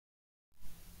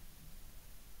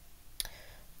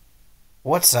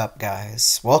What's up,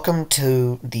 guys? Welcome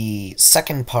to the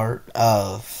second part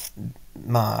of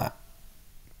my,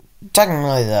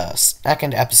 technically the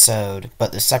second episode,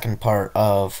 but the second part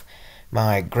of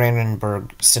my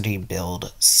Granenburg city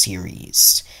build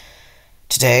series.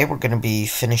 Today we're going to be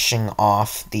finishing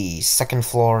off the second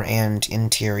floor and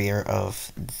interior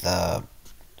of the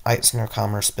Eisner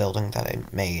Commerce building that I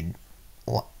made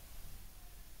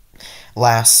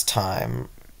last time.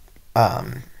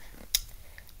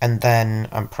 And then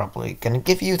I'm probably going to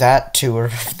give you that tour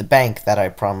of the bank that I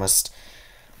promised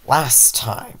last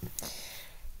time.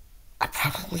 I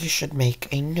probably should make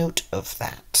a note of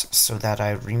that so that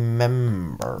I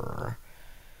remember.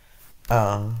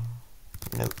 Notepad.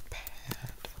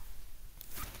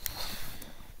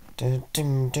 Dun,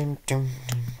 dun, dun, dun,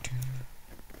 dun.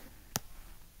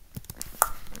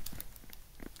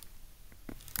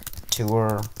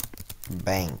 Tour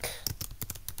bank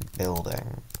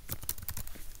building.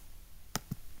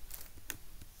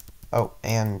 Oh,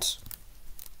 and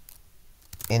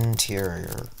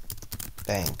interior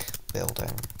bank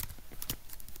building.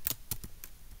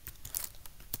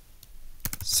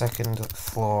 Second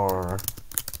floor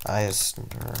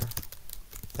Eisner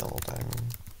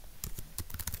building.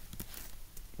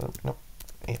 Oh, no.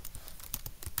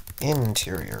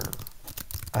 Interior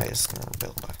Eisner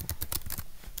building.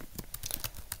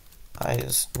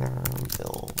 Eisner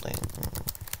building.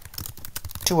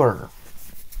 Tour.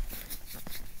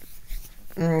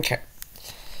 Okay.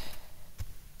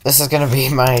 This is gonna be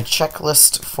my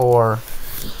checklist for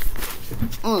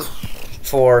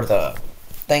the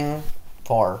thing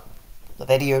for the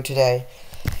video today.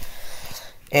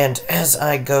 And as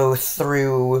I go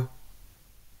through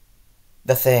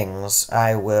the things,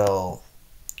 I will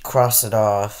cross it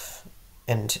off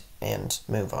and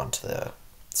move on to the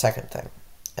second thing.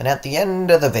 And at the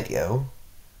end of the video,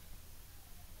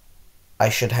 I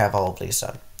should have all of these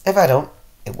done. If I don't,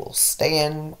 it will stay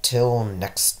in till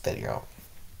next video.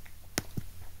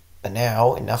 But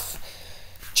now, enough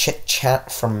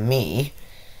chit-chat from me.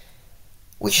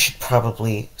 We should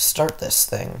probably start this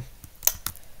thing.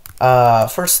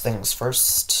 First things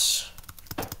first,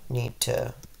 need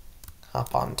to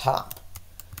hop on top.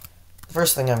 The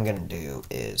first thing I'm gonna do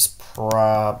is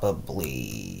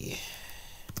probably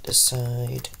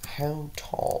decide how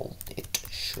tall it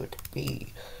should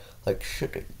be. Like,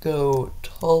 should it go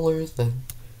taller than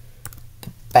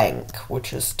the bank,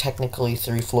 which is technically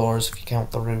 3 floors if you count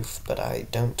the roof, but I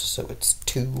don't, so it's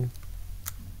 2.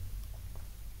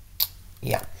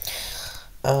 Yeah.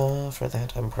 For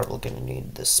that, I'm probably gonna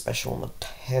need the special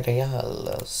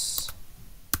materials.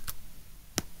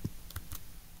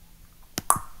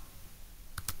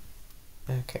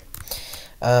 Okay.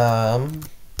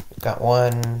 Got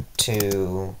 1,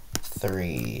 2,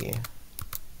 3,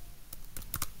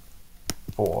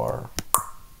 4.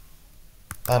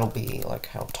 That'll be like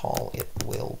how tall it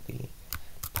will be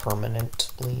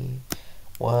permanently.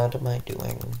 What am I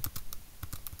doing?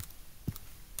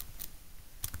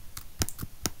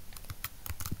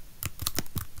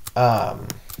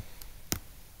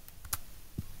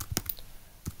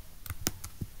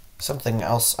 Something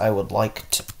else I would like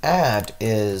to add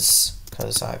is,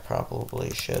 because I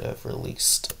probably should have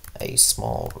released a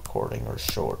small recording or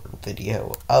short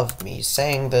video of me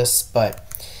saying this, but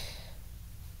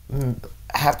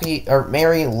happy or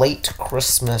Merry late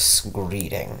Christmas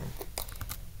greeting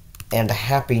and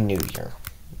Happy New Year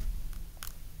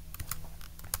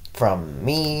from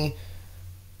me.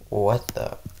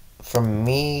 From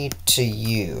me to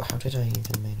you. How did I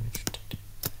even manage to do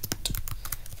that?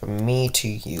 From me to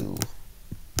you.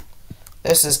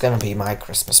 This is gonna be my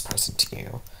Christmas present to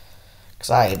you, because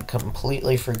I had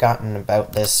completely forgotten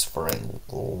about this for a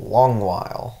long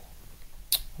while,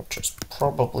 which is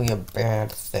probably a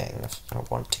bad thing. If I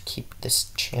want to keep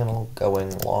this channel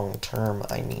going long term,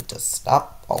 I need to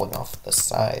stop falling off the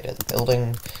side of the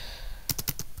building.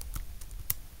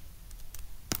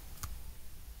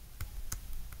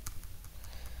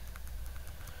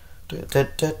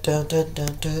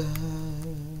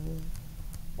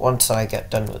 Once I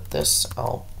get done with this,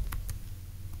 I'll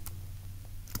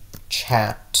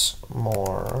chat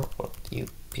more with you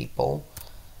people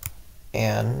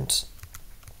and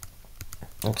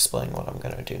explain what I'm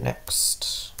gonna do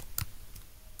next.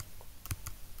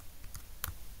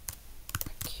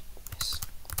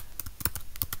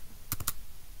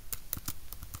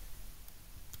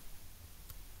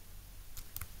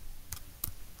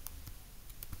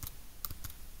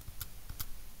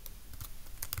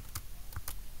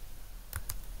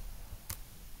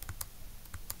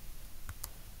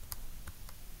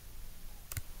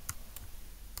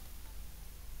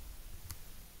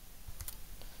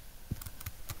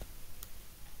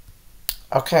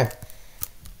 Okay.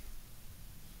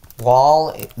 The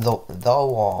wall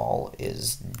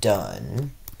is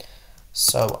done.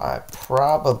 So I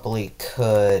probably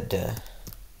could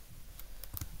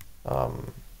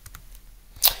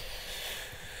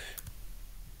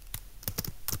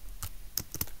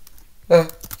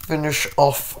finish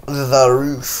off the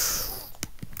roof.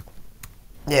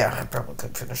 Yeah, I probably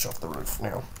could finish off the roof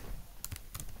now.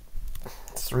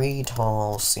 3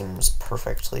 tall seems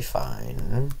perfectly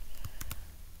fine.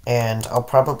 And I'll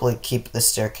probably keep the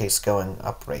staircase going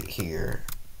up right here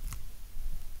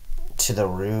to the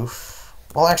roof.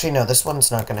 Well, actually, no, this one's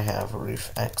not going to have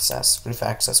roof access. Roof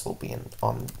access will be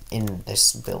in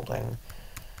this building.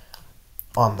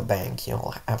 On the bank,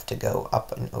 you'll have to go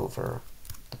up and over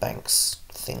the bank's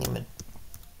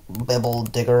thingy-bibble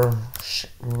digger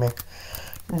mick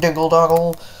diggle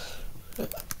doggle.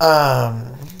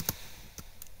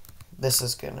 This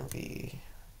is gonna be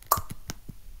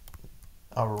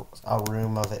a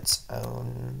room of its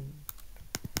own.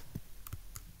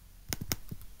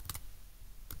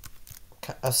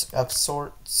 Of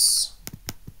sorts.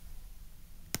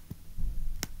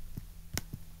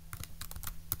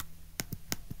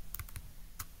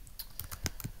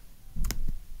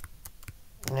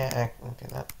 Nah, okay,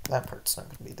 that part's not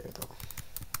gonna be there though.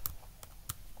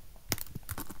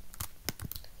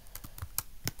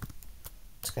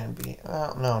 It's gonna be,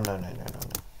 well, no. I'm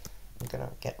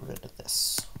gonna get rid of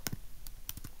this,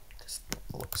 because it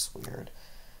looks weird.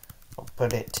 I'll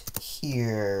put it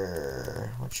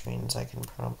here, which means I can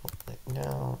probably,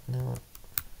 no, it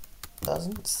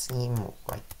doesn't seem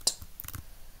right.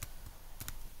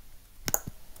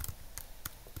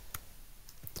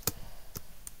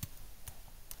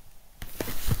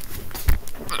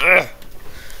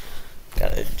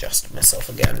 Gotta adjust myself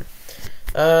again.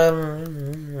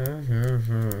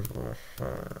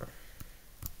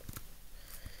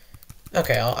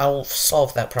 Okay, I'll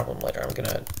solve that problem later. I'm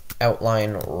gonna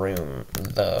outline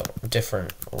the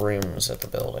different rooms of the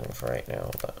building for right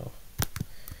now, though.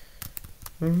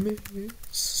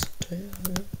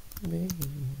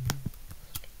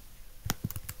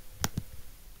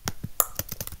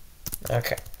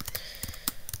 Okay.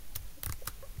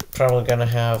 Probably gonna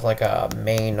have like a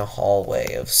main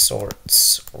hallway of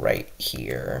sorts right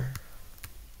here.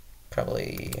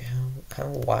 Probably, how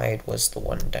wide was the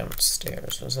one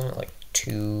downstairs? Wasn't it like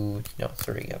 2, no,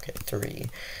 3, okay, 3. It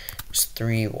was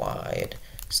 3 wide.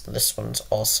 So this one's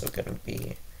also gonna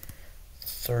be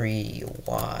 3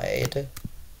 wide.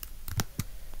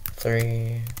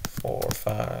 3, 4,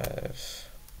 5,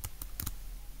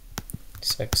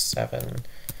 6, 7.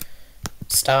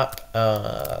 Stop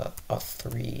a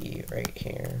 3 right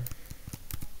here.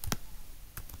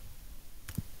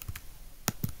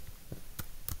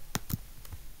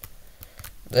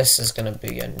 This is going to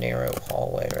be a narrow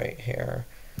hallway right here.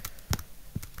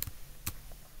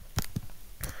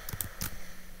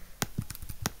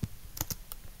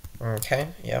 Okay,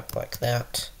 yep, like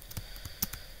that.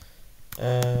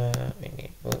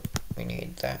 We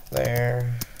need that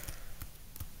there.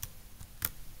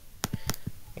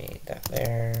 We need that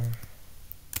there.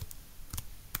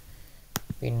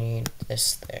 We need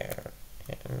this there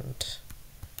and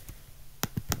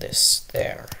this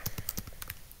there.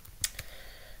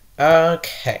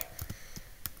 Okay.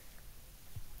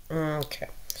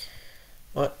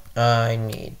 What I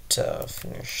need to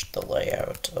finish the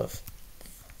layout of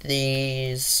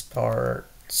these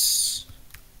parts.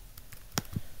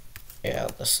 Yeah,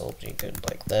 this will be good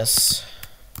like this.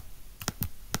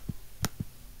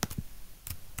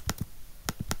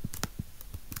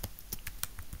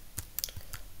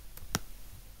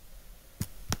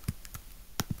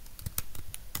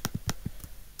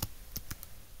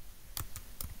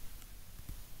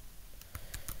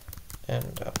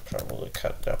 And I'll probably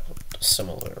cut it up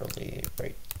similarly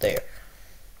right there.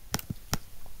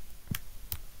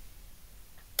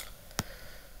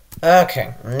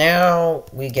 Okay, now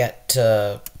we get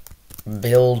to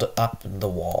build up the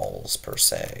walls, per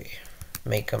se.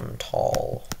 Make them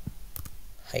tall,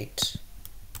 height,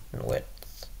 and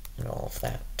width, and all of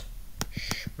that.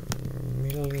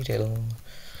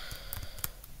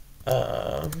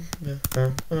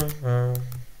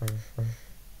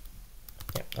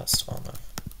 Yep, that's small enough.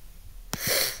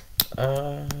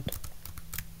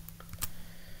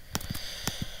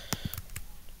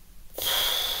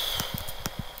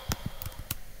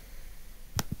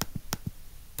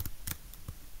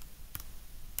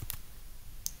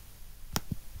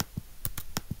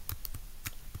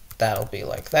 That'll be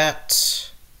like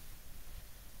that.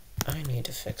 I need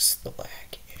to fix the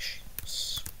lag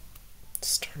issues. It's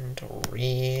starting to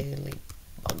really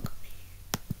bug me.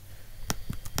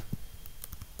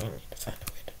 I need to find a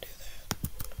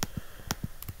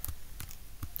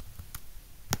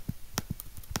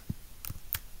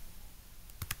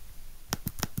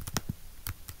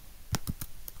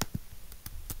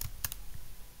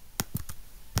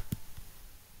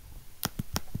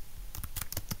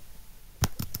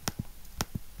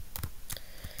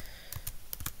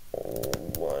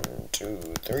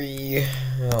 3.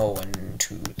 Oh, 1,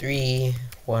 2, 3.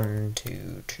 1,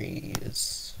 2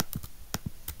 trees.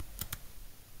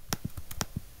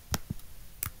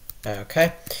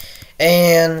 Okay.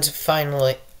 And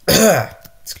finally,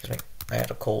 excuse me, I had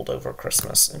a cold over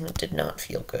Christmas and it did not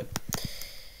feel good.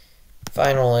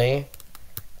 Finally,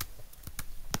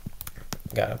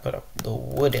 gotta put up the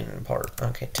wooden part.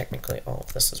 Okay, technically all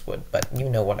of this is wood, but you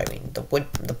know what I mean. The wood,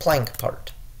 the plank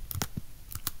part.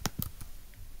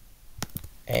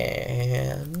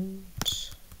 And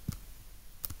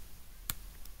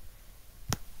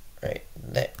right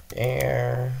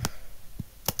there.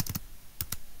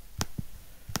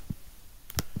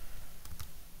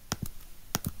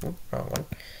 Oop, wrong one.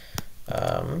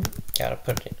 Gotta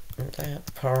put it in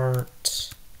that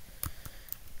part.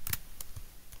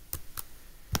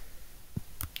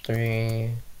 3,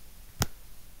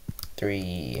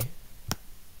 3,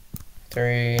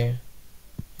 3,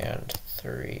 and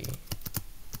 3.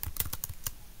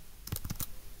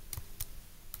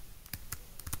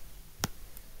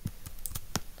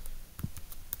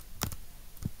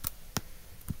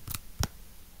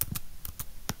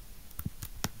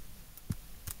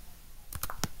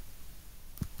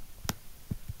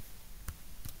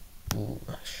 Ooh,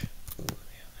 mush. Ooh,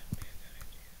 yeah, that'd be a good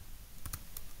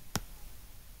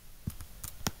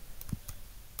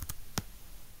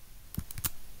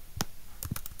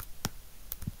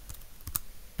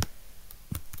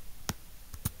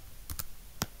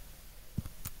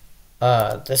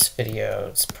idea. This video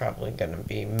is probably gonna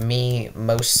be me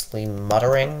mostly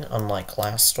muttering, unlike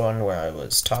last one where I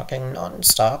was talking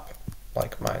non-stop,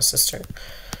 like my sister.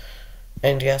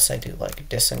 And yes, I do like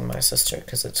dissing my sister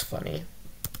because it's funny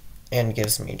and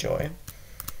gives me joy.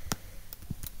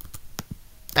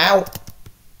 Ow!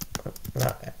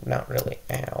 Not really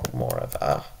ow, more of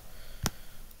a...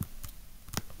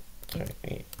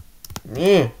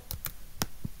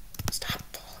 Stop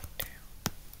falling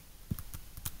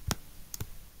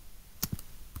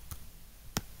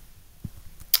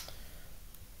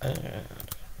down.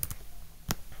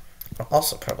 I'm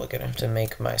also probably gonna have to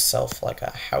make myself like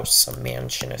a house, a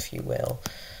mansion, if you will,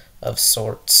 of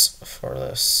sorts for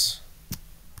this.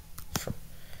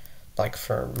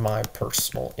 For my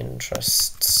personal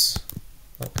interests.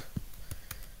 Like,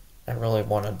 I really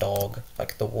want a dog,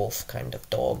 like the wolf kind of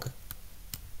dog.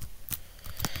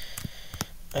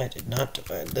 I did not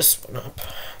divide this one up.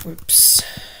 Whoops.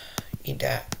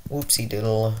 Whoopsie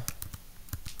diddle.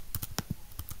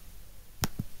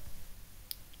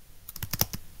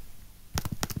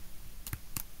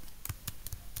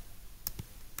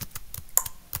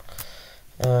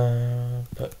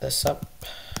 Put this up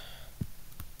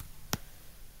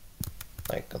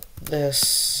like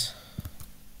this.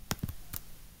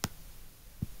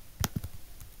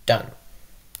 Done.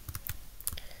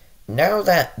 Now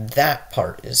that that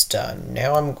part is done,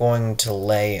 now I'm going to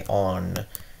lay on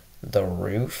the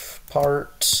roof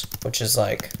part, which is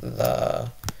like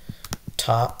the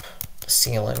top, the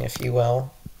ceiling, if you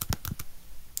will.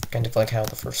 Kind of like how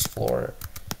the first floor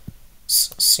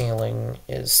ceiling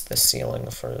is the ceiling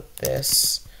for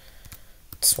this.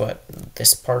 It's what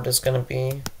this part is going to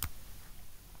be.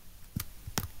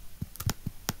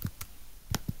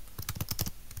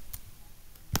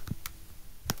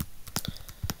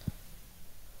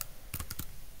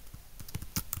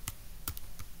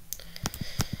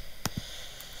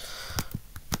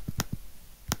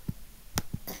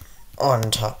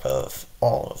 On top of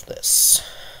all of this.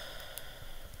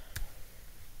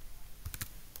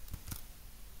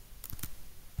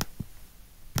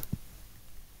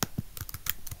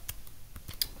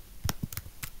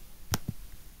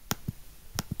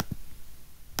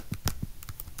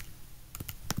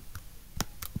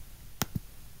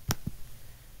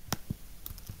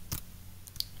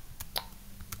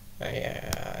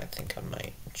 Yeah, I think I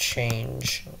might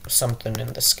change something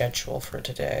in the schedule for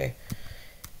today.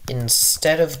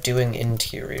 Instead of doing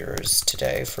interiors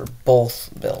today for both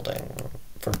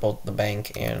the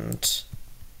bank and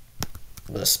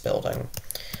this building,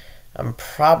 I'm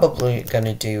probably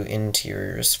gonna do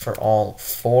interiors for all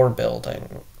 4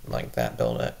 buildings, like that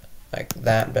building,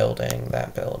 that building,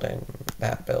 that building,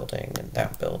 that building, and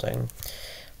that building.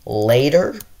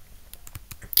 Later,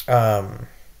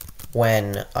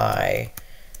 when I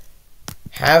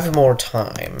have more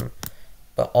time,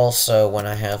 but also when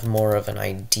I have more of an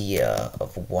idea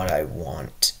of what I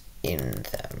want in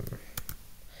them.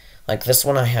 Like this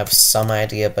one I have some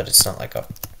idea, but it's not like a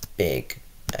big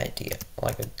idea,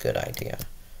 like a good idea.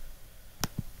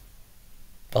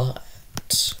 But,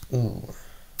 ooh,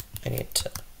 I need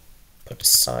to put a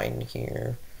sign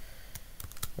here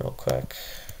real quick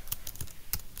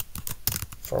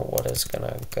for what is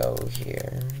gonna go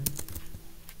here.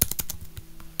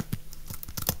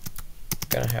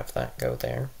 Gonna have that go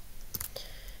there.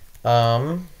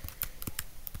 Let's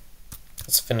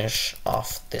finish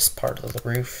off this part of the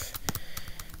roof.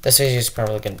 This is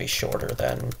probably gonna be shorter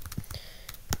then.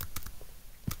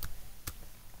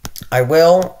 I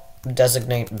will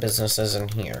designate businesses in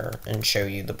here and show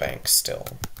you the bank still,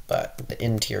 but the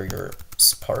interior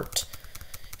part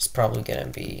is probably going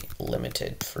to be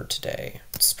limited for today.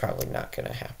 It's probably not going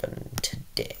to happen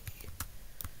today.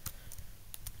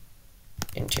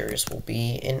 Interiors will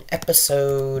be in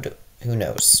episode, who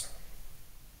knows?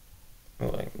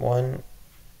 Like 1,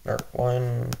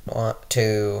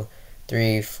 2,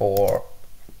 3, 4,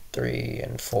 3,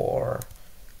 and 4.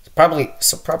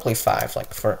 Probably 5,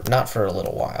 like not for a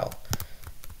little while.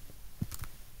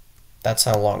 That's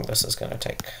how long this is going to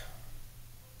take.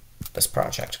 This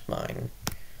project of mine.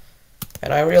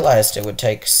 And I realized it would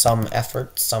take some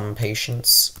effort, some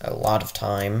patience, a lot of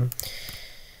time.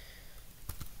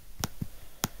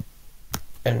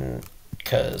 And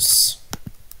because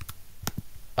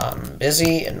I'm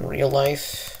busy in real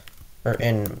life, or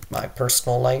in my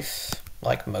personal life,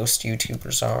 like most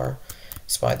YouTubers are.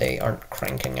 That's why they aren't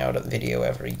cranking out a video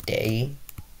every day.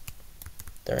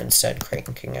 They're instead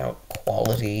cranking out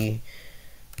quality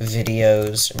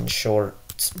videos and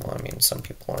shorts. Well, I mean, some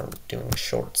people are doing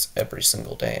shorts every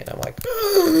single day, and I'm like,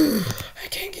 I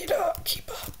can't keep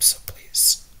up, so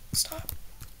please stop.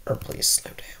 Or please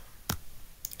slow down.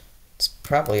 It's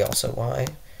probably also why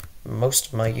most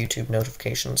of my YouTube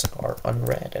notifications are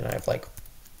unread, and I have like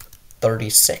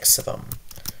 36 of them.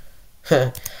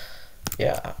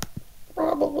 Yeah.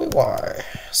 Probably why.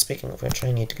 Speaking of which,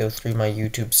 I need to go through my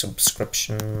YouTube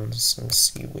subscriptions and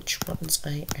see which ones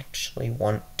I actually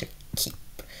want to keep.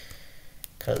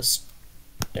 Because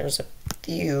there's a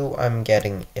few I'm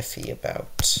getting iffy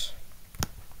about.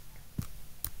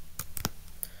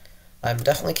 I'm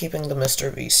definitely keeping the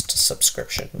Mr. Beast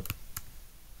subscription.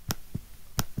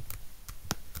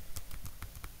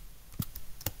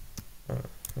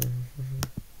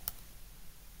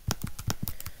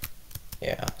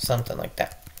 Yeah, something like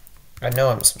that. I know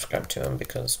I'm subscribed to him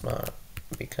because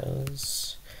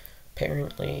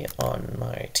apparently on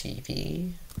my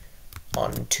TV,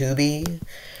 on Tubi,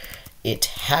 it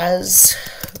has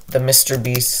the Mr.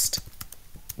 Beast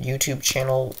YouTube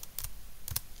channel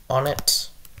on it.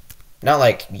 Not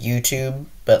like YouTube,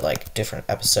 but like different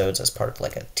episodes as part of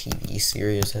like a TV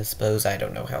series, I suppose. I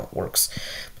don't know how it works.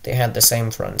 But they had the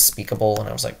same for Unspeakable, and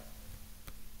I was like,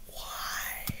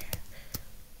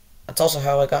 that's also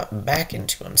how I got back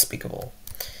into Unspeakable.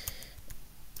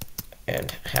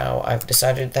 And how I've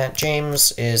decided that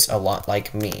James is a lot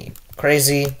like me.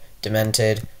 Crazy,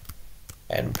 demented,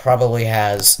 and probably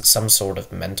has some sort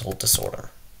of mental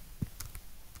disorder.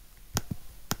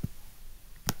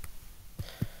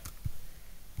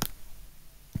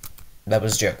 That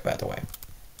was a joke, by the way.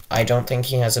 I don't think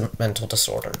he has a mental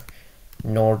disorder,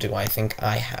 nor do I think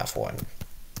I have one.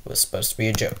 It was supposed to be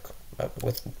a joke.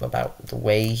 About the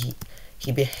way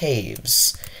he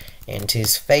behaves, and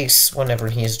his face whenever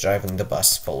he is driving the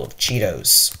bus full of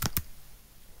Cheetos.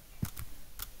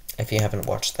 If you haven't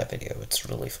watched that video, it's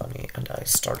really funny, and I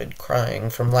started crying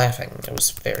from laughing. It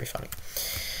was very funny.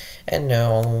 And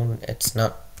no, it's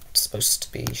not supposed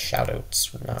to be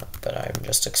shoutouts or not, but I'm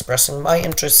just expressing my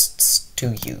interests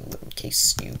to you in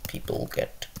case you people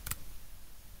get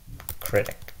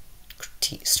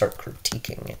start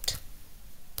critiquing it.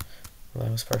 That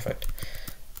was perfect.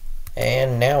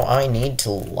 And now I need to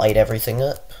light everything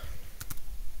up.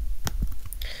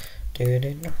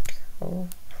 Too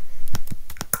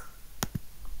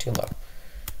low.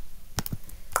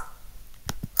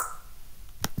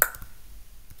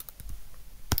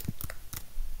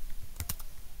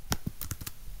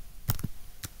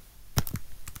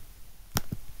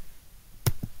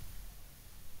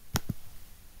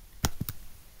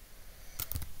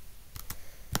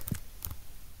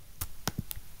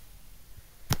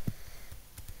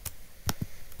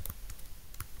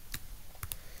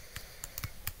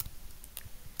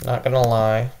 Not gonna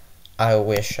lie, I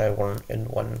wish I weren't in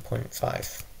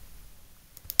 1.5.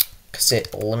 Because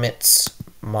it limits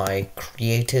my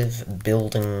creative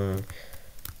building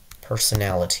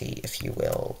personality, if you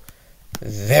will,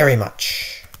 very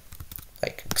much.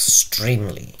 Like,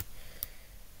 extremely.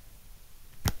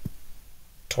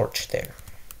 Torch there.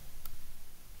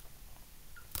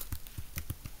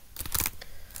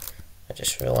 I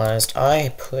just realized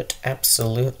I put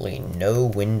absolutely no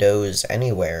windows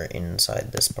anywhere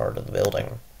inside this part of the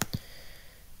building.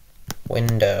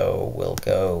 Window will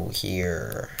go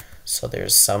here, so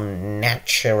there's some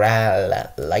natural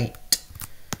light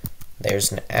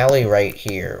There's an alley right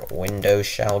here. Window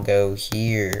shall go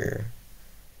here.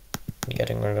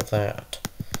 Getting rid of that.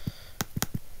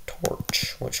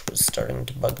 Torch, which was starting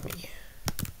to bug me.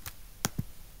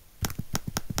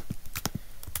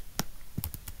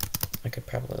 I could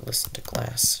probably listen to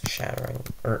glass shattering,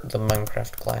 or the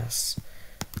Minecraft glass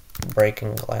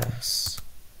breaking glass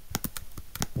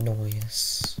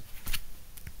noise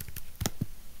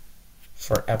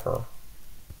forever.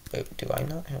 Wait, do I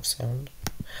not have sound?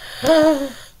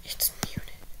 It's muted.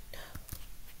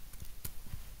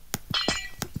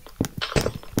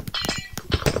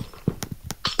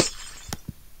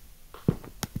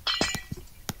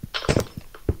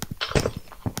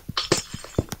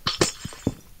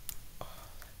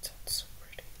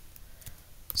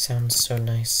 Sounds so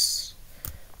nice.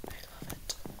 I love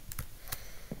it.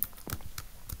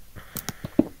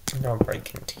 Now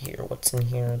break into here. What's in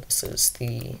here? This is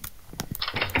the.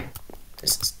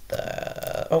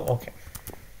 Oh, okay.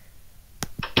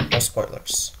 No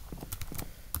spoilers.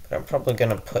 But I'm probably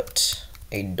gonna put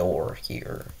a door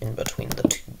here in between the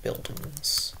two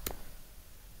buildings.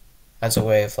 As a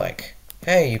way of like,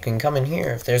 hey, you can come in here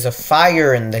if there's a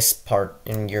fire in this part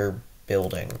in your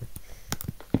building.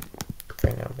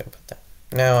 Right now I'm gonna put that.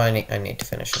 No, I need to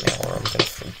finish it now or I'm gonna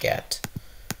forget.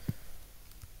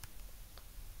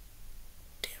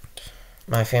 Damn it.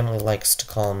 My family likes to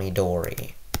call me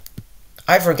Dory.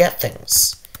 I forget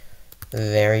things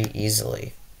very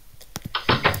easily.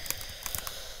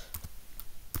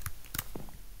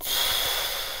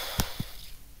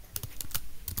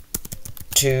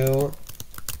 To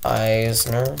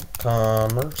Eisner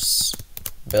Commerce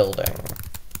Building.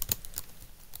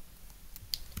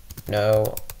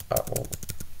 No. Oh.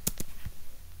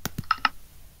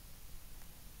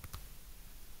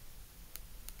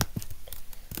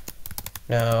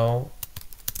 No.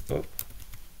 Oop.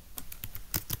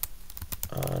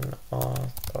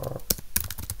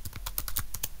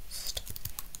 Unauthorized.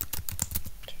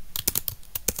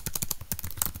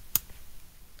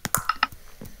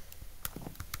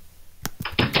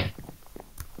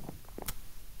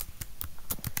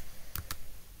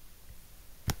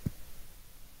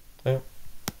 Oop.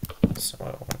 That's what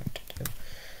I wanted to do.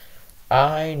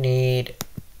 I need,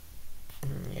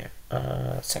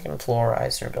 second floor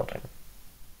Eisner building.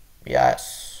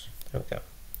 Yes. There we go.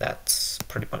 That's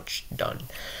pretty much done.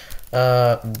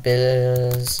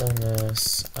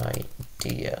 Business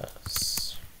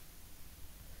ideas.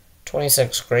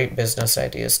 26 great business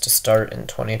ideas to start in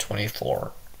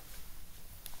 2024.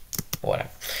 Whatever.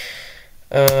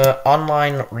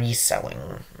 Online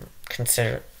reselling.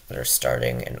 Consider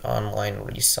starting an online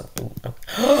reselling.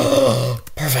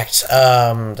 Perfect.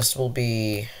 This will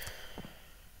be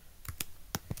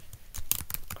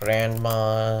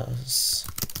Grandma's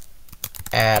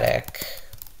attic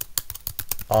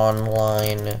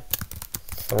online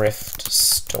thrift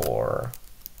store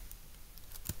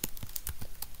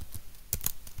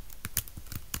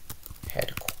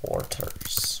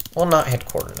headquarters. Well, not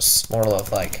headquarters, more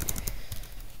of like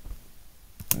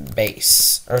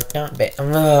base, or not base.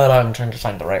 I'm trying to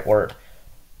find the right word.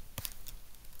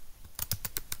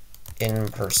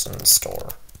 In-person store.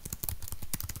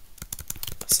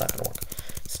 That's not gonna work.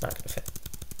 It's not gonna fit.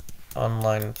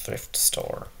 Online thrift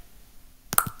store.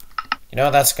 You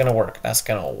know, that's gonna work. That's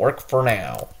gonna work for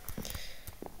now.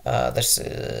 This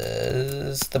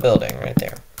is the building right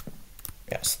there.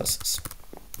 Yes, this is.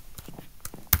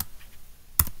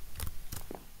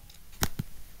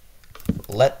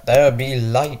 Let there be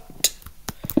light.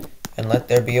 And let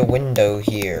there be a window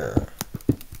here.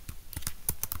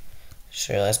 Just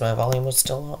realized my volume was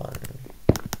still on.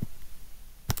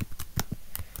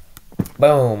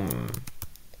 Boom.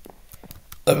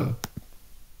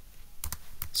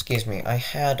 Excuse me, I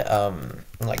had,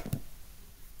 like,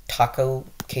 taco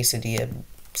quesadilla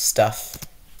stuff,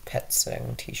 pet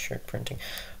sitting, t-shirt printing.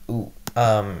 Ooh,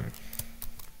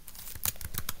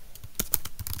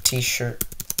 t-shirt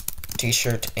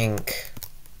ink.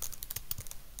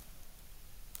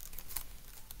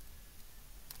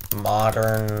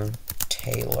 Modern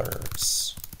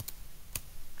tailors.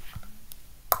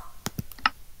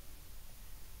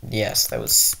 Yes, that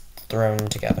was thrown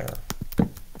together.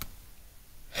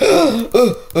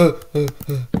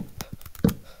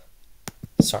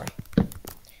 Sorry.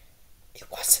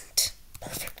 It wasn't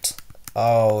perfect.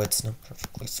 Oh, it's not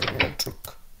perfectly symmetric.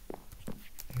 Oh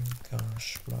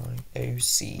gosh, my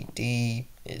OCD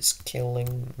is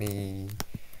killing me.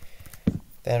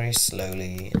 Very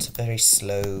slowly. It's a very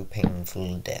slow,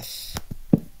 painful death.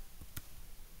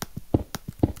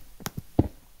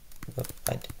 But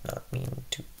I did not mean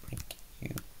to break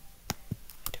you.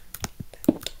 I don't need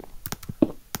that.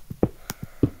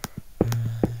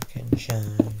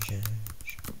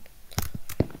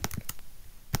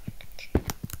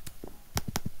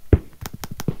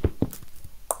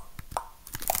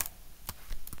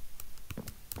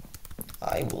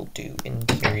 I will do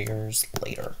interiors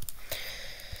later.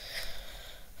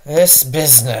 This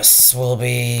business will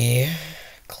be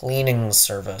cleaning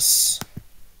service.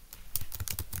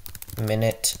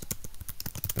 Minute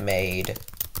Maid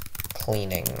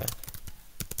cleaning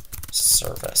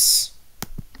service.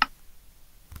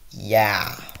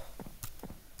 Yeah.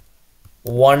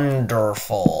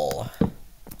 Wonderful.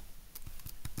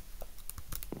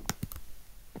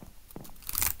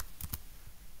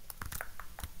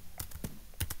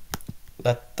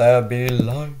 Let there be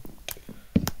light.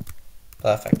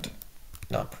 Perfect.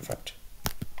 Not perfect.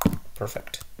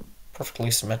 Perfect.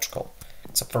 Perfectly symmetrical.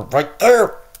 Except for right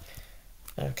there!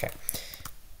 Okay.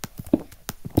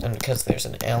 And because there's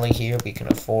an alley here, we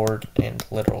can afford and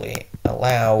literally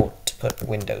allow to put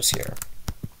windows here.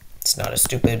 It's not a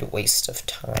stupid waste of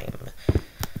time.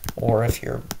 Or if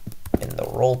you're in the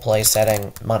roleplay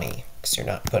setting, money. Because you're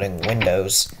not putting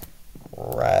windows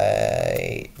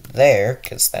right there,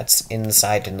 because that's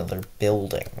inside another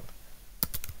building.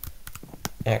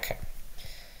 Okay.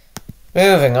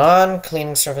 Moving on,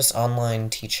 cleaning service online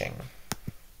teaching.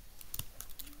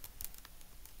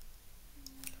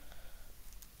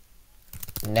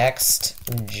 Next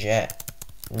gen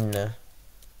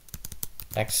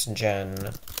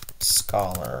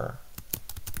scholar,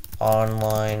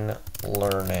 online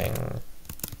learning,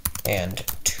 and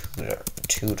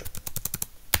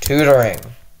tutoring.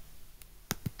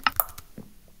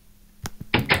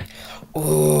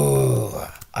 Ooh,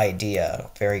 idea.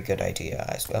 Very good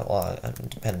idea. Well, it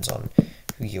depends on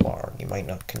who you are. You might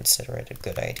not consider it a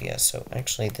good idea. So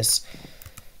actually this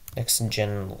next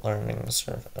gen learning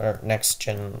or next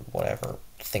gen whatever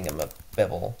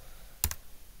thingamabibble.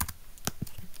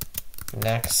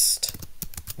 Next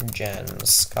gen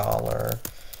scholar,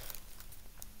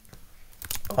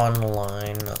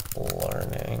 online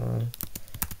learning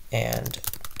and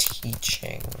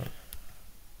teaching.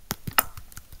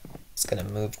 It's gonna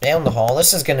move down the hall.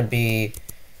 This is gonna be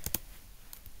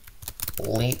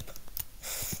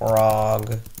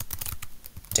Leapfrog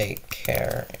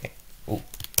Daycare. Ooh.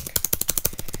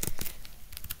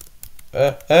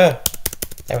 There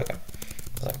we go.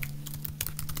 Like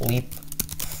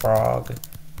Leapfrog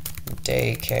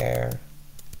Daycare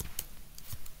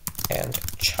and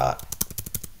child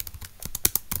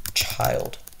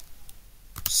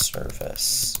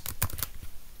service.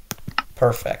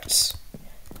 Perfect.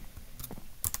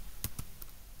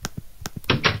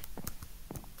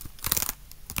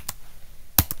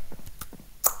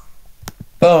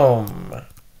 Boom.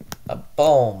 A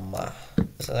boom.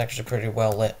 This is actually pretty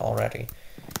well lit already.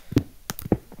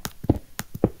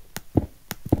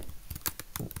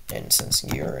 And since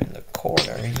you're in the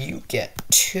corner, you get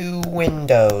 2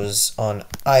 windows on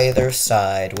either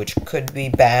side, which could be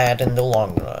bad in the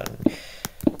long run.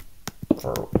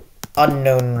 For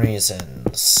unknown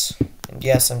reasons. And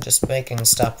yes, I'm just making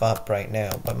stuff up right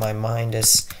now, but my mind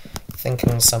is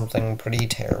thinking something pretty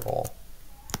terrible.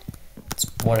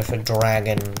 What if a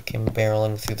dragon came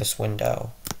barreling through this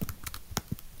window?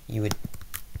 You would...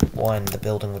 One, the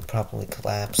building would probably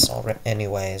collapse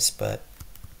anyways, but...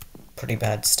 Pretty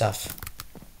bad stuff.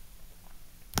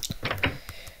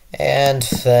 And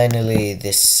finally,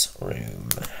 this room.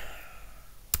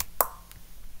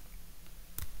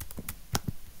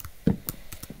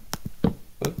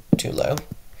 Ooh, too low.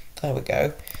 There we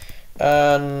go.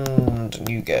 And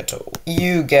you get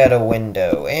a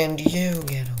window, and you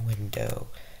get a window.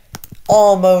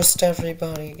 Almost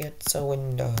everybody gets a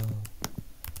window.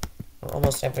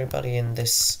 Almost everybody in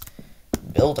this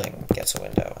building gets a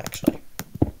window, actually.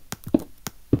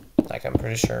 Like, I'm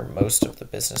pretty sure most of the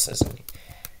businesses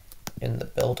in the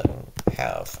building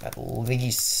have at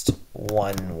least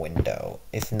 1 window,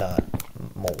 if not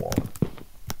more.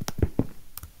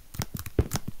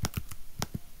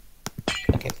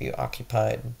 Like, if you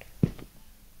occupied... There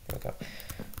we go.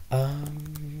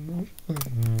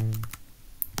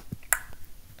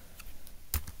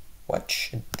 What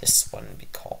should this one be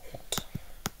called?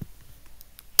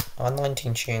 Online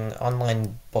teaching,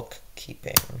 online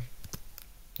bookkeeping.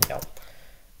 No.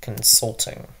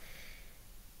 Consulting.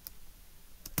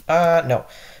 No.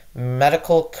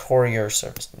 Medical courier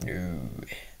service. No.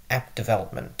 App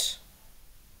development.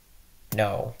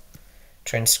 No.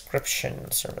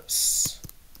 Transcription service.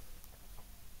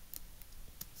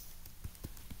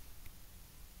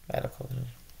 Medical. I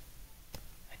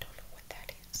don't know what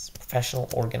that is. Professional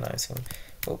organizing.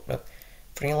 Oh, no.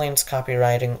 Freelance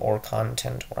copywriting or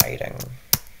content writing.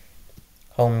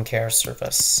 Home care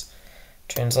service.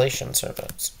 Translation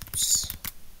service.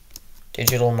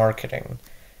 Digital marketing.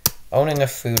 Owning a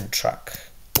food truck.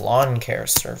 Lawn care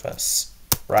service.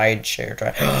 Rideshare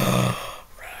driving.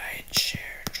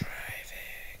 Rideshare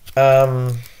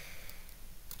driving.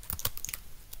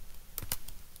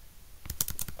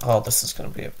 Oh, this is gonna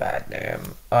be a bad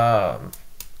name.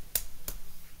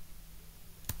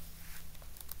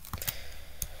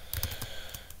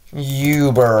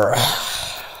 Uber.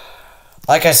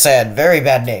 Like I said, very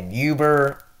bad name.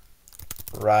 Uber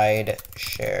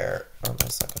Rideshare. Oh,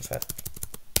 that's not gonna fit.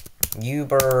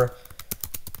 Uber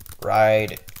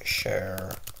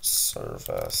Rideshare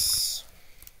service.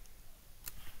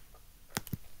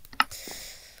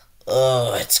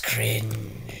 Oh, it's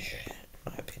cringe, in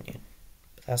my opinion.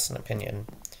 But that's an opinion.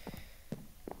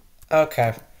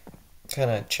 Okay.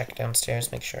 Gonna check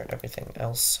downstairs, make sure everything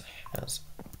else has.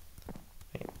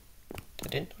 Wait,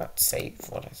 did it not save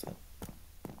what I said?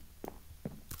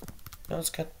 No, it's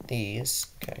got these.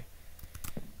 Okay.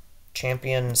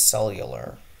 Champion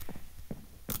Cellular.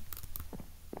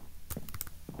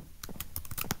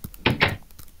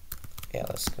 Yeah,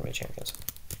 that's gonna be Champions.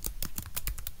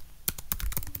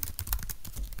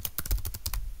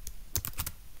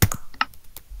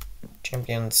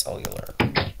 Champion Cellular.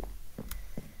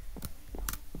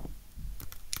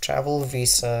 Travel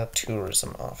Visa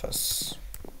Tourism Office.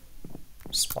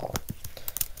 Smaller.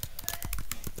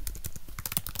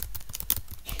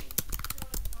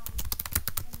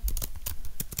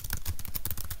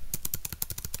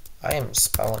 I am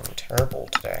spelling terrible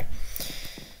today.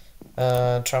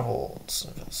 Travel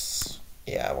service.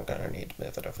 Yeah, we're gonna need to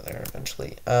move it over there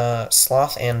eventually.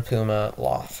 Sloth and Puma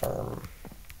Law Firm.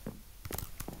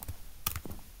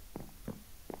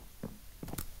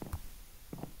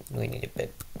 We need a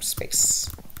big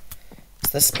space.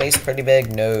 Is this space pretty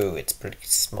big? No, it's pretty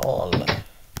small.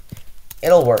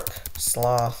 It'll work.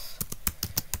 Sloth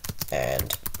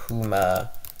and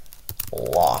Puma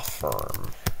Law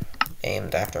Firm.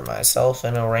 Named after myself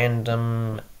and a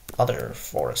random other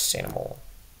forest animal.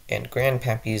 And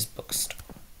Grandpappy's Bookstore.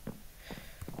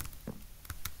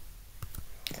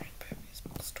 Grandpappy's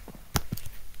Bookstore.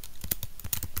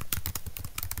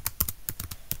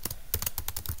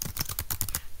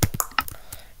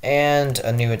 And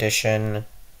a new edition,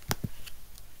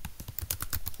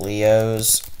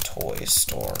 Leo's Toy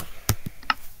Store.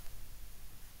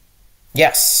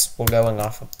 Yes, we're going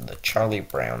off of the Charlie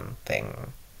Brown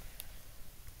thing.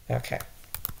 Okay.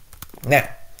 Now,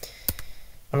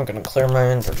 I'm going to clear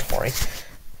my inventory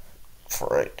for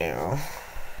right now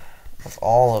of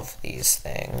all of these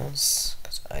things,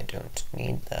 because I don't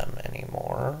need them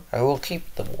anymore. I will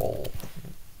keep the wool,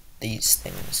 these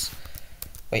things.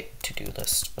 Wait, to-do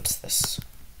list. What's this?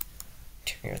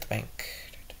 Interior of the bank.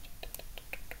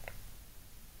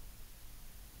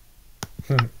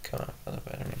 Come on, a little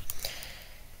better name.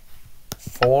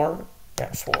 4?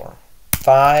 Yeah, 4.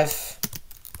 5.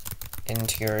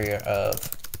 Interior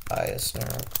of Eisner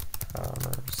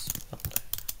Commerce Building.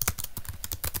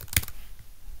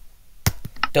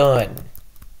 Done.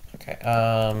 Okay,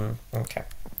 okay.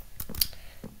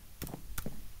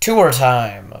 Tour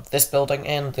time of this building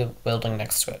and the building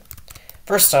next to it.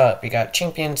 First up, we got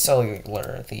Champion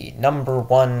Cellular, the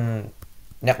 #1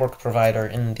 network provider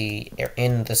in the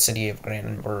city of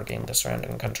Granenburg and the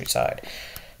surrounding countryside.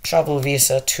 Travel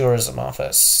Visa Tourism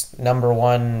Office,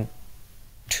 #1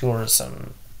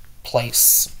 tourism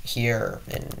place here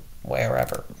in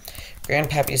wherever.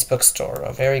 Grandpappy's Bookstore,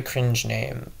 a very cringe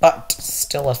name, but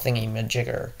still a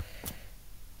thingy-majigger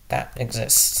that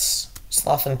exists.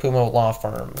 Sloth and Puma Law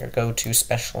Firm, your go-to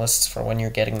specialists for when you're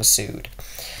getting sued.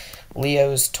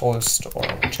 Leo's Toy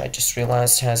Store, which I just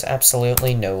realized has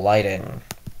absolutely no lighting.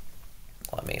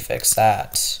 Let me fix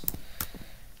that.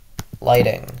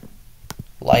 Lighting.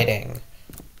 Lighting.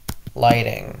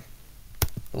 Lighting.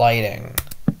 Lighting.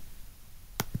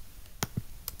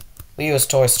 Leo's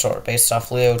Toy Store, based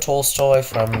off Leo Tolstoy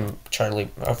from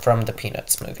the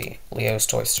Peanuts movie. Leo's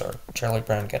Toy Store. Charlie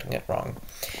Brown getting it wrong.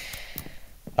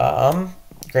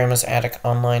 Grandma's Attic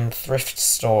online thrift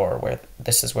store, where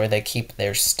this is where they keep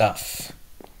their stuff.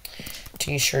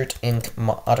 T-shirt Inc.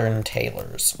 Modern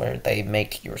Tailors, where they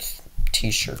make your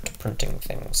t-shirt printing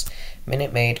things.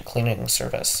 Minute Maid cleaning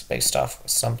service, based off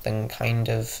something kind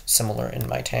of similar in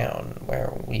my town,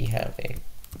 where we have a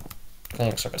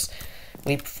cleaning service.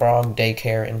 Leapfrog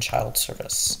daycare and child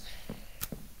service.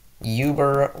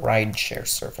 Uber rideshare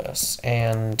service,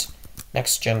 and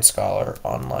Next Gen Scholar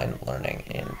online learning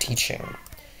and teaching.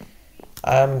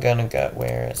 I'm gonna go,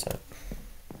 where is it?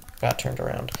 Got turned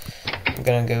around. I'm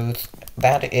gonna go,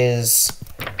 that is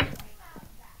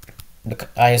the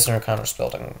Eisner Commerce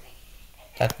Building.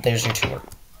 There's your tour.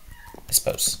 I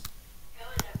suppose.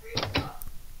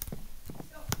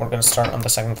 We're gonna start on the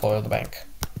second floor of the bank.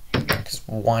 Because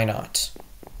why not?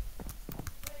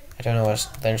 I don't know what...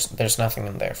 There's nothing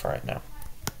in there for right now.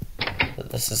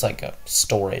 This is like a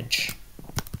storage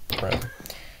room.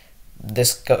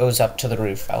 This goes up to the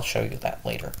roof. I'll show you that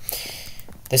later.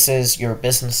 This is your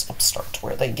business upstart,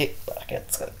 where they get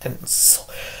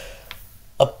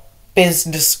a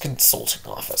business consulting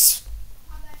office.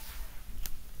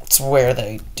 It's where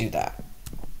they do that.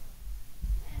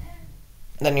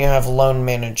 Then you have loan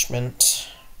management,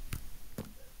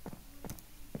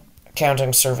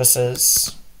 accounting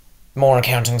services, more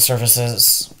accounting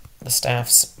services, the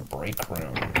staff's break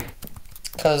room,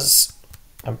 because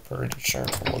I'm pretty sure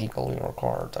it's legally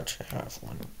required that you have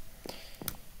one.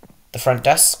 The front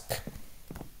desk,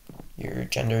 your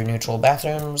gender-neutral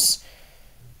bathrooms,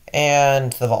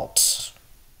 and the vault.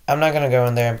 I'm not going to go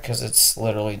in there because it's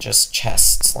literally just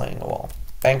chests laying the wall.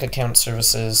 Bank account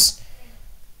services,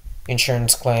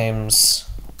 insurance claims,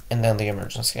 and then the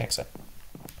emergency exit.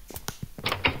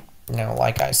 Now,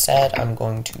 like I said, I'm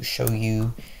going to show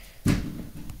you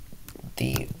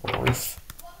the roof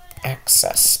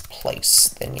access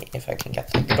place thingy, if I can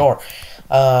get through the door.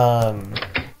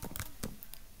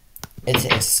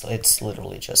 It's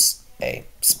literally just a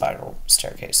spiral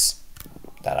staircase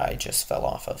that I just fell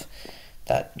off of.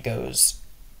 That goes...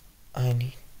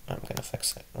 I'm gonna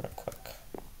fix it real quick.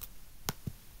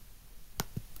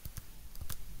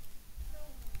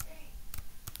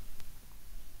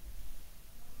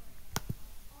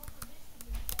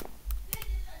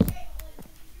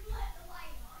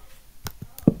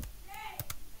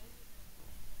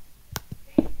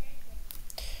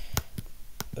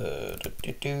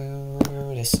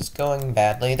 This is going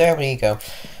badly. There we go.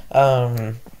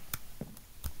 You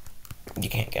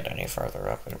can't get any further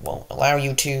up. It won't allow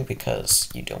you to because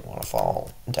you don't want to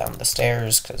fall down the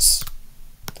stairs because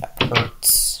that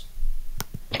hurts.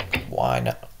 Why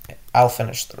not? I'll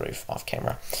finish the roof off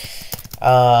camera.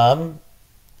 Then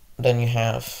you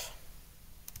have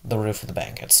the roof of the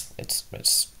bank. It's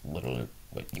literally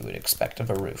what you would expect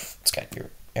of a roof. It's got your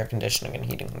air conditioning and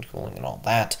heating and cooling and all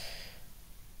that.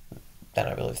 Then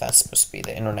I believe that's supposed to be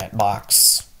the internet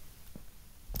box.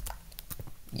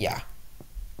 Yeah.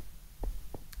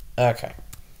 Okay.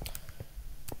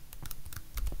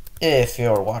 If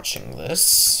you're watching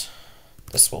this,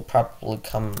 this will probably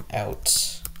come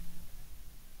out...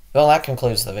 Well, that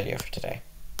concludes the video for today.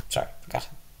 Sorry,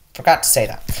 forgot to say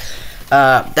that.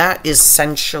 That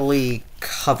essentially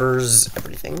covers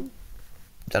everything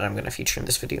that I'm going to feature in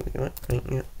this video. You know what?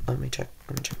 Let me check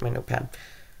my notepad.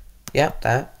 Yep,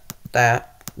 that.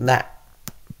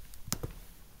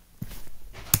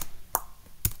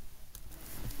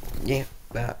 Yeah,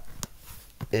 that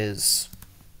is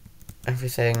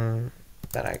everything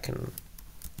that I can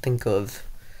think of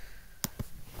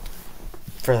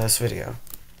for this video.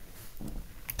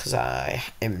 Because I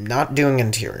am not doing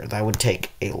interior. That would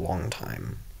take a long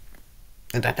time.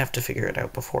 And I'd have to figure it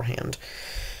out beforehand.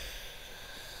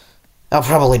 I'll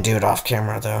probably do it off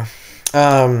camera, though.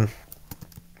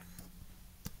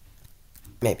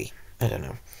 Maybe. I don't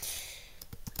know.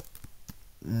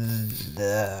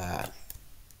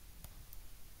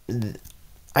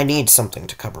 I need something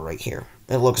to cover right here.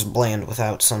 It looks bland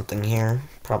without something here.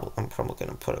 I'm probably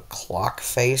gonna put a clock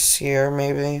face here,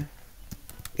 maybe.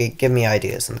 Give me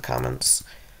ideas in the comments.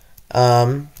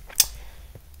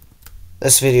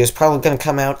 This video is probably gonna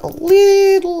come out a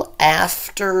little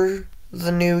after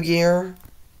the new year.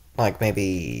 Like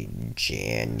maybe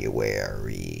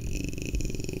January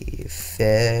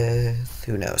 5th,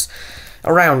 who knows.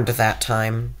 Around that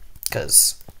time,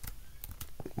 because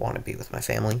I want to be with my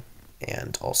family.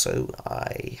 And also,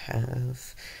 I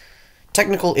have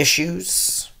technical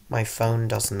issues. My phone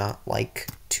does not like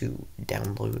to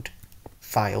download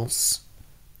files.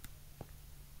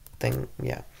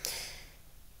 Yeah.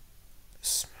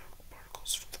 Smoke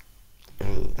particles.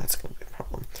 Ooh, that's gonna be a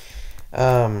problem.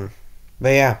 But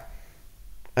yeah,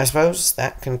 I suppose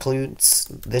that concludes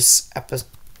this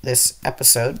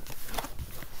episode.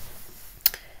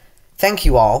 Thank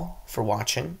you all for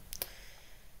watching.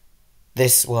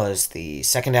 This was the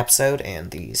second episode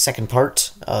and the second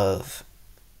part of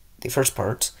the first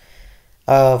part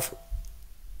of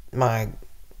my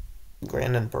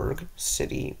Granenburg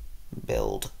city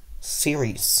build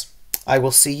series. I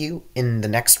will see you in the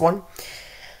next one,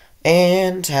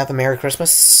 and have a Merry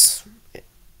Christmas.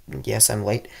 Yes, I'm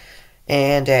late.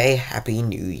 And a Happy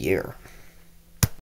New Year.